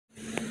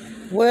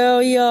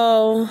Well,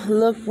 y'all,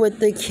 look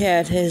what the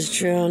cat has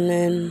drawn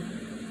in.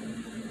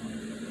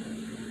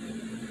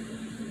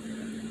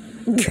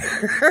 Girl!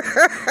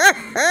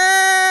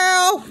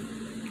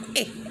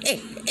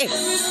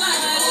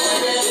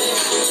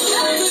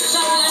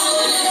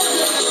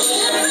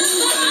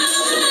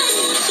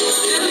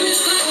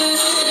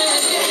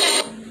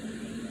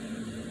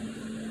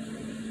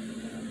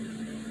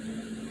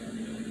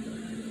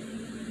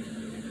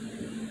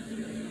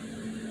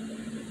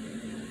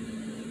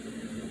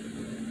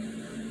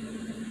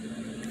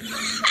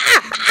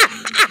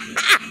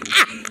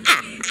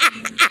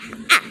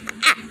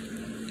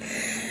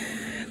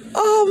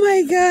 Oh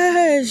my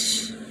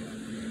gosh.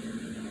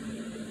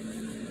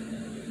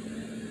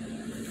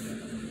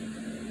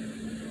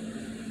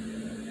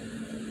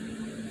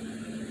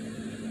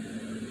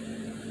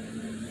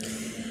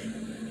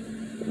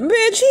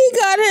 Bitch, he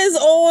got his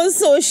own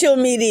social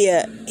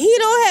media. He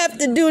don't have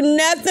to do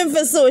nothing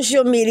for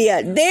social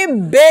media. They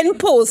been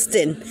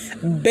posting.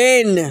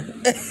 Been.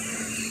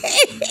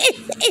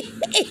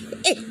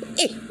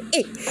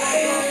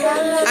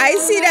 I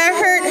see that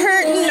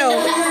hurting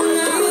though.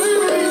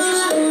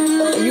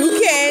 You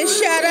can't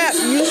shut up.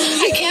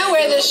 I can't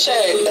wear this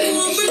shirt.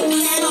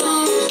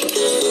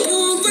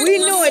 We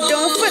know it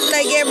don't fit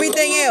like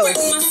everything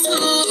else.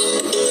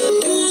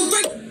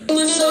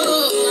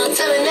 I'm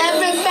telling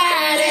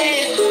everybody.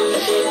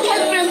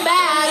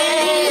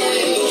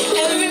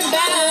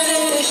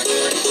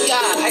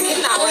 God, I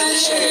cannot wear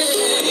this shirt.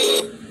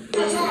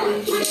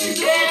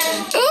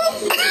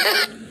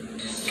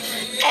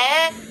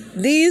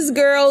 These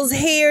girls'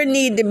 hair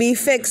need to be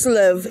fixed,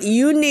 love.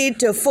 You need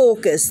to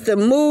focus. The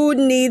mood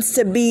needs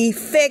to be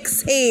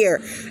fixed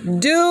hair.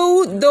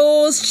 Do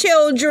those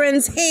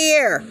children's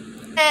hair.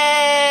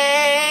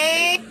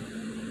 Hey.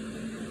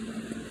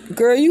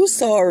 Girl, you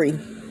sorry.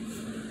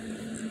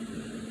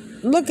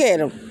 Look at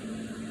him.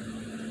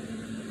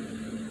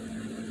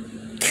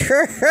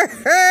 Girl.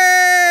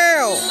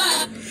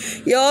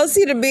 Y'all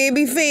see the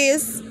baby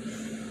face?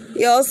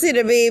 Y'all see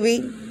the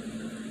baby?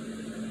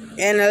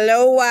 In a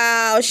little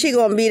while, she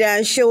gonna be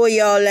done showing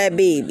y'all that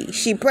baby.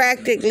 She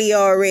practically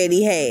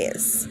already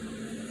has.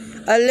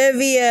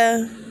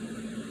 Olivia,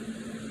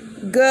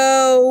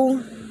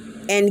 go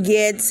and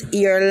get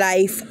your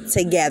life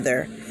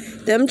together.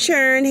 Them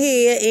churn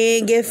hair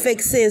ain't get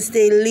fixed since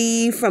they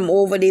leave from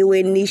over there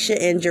where Nisha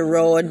and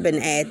Gerard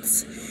been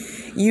at.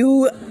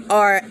 You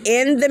are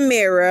in the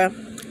mirror,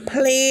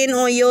 playing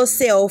on your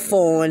cell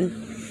phone,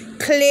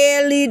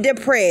 clearly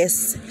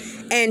depressed,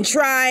 and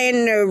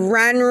trying to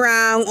run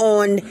around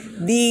on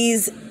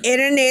these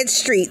internet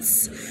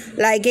streets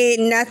like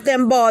ain't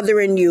nothing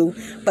bothering you.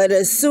 But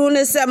as soon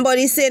as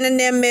somebody sending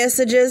them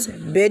messages,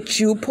 bitch,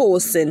 you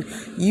posting.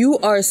 You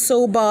are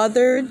so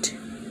bothered.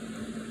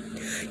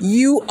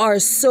 You are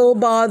so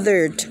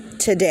bothered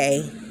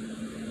today.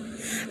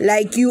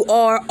 Like you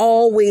are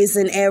always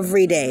and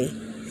every day.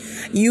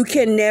 You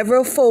can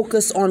never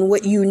focus on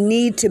what you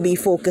need to be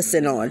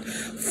focusing on.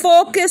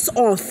 Focus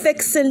on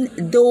fixing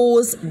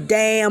those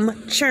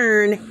damn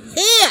churn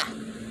hair.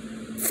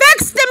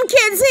 Fix them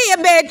kids' hair,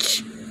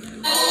 bitch.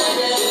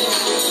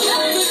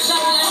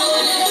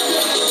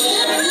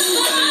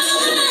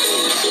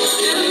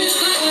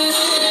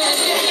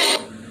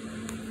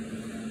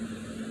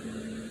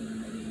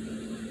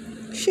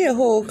 She a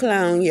whole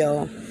clown,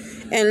 y'all.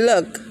 And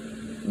look,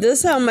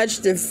 this how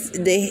much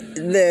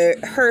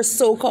her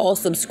so-called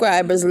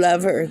subscribers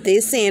love her. They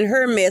send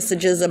her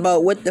messages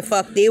about what the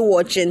fuck they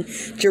watching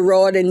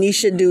Gerard and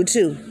Nisha do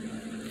too.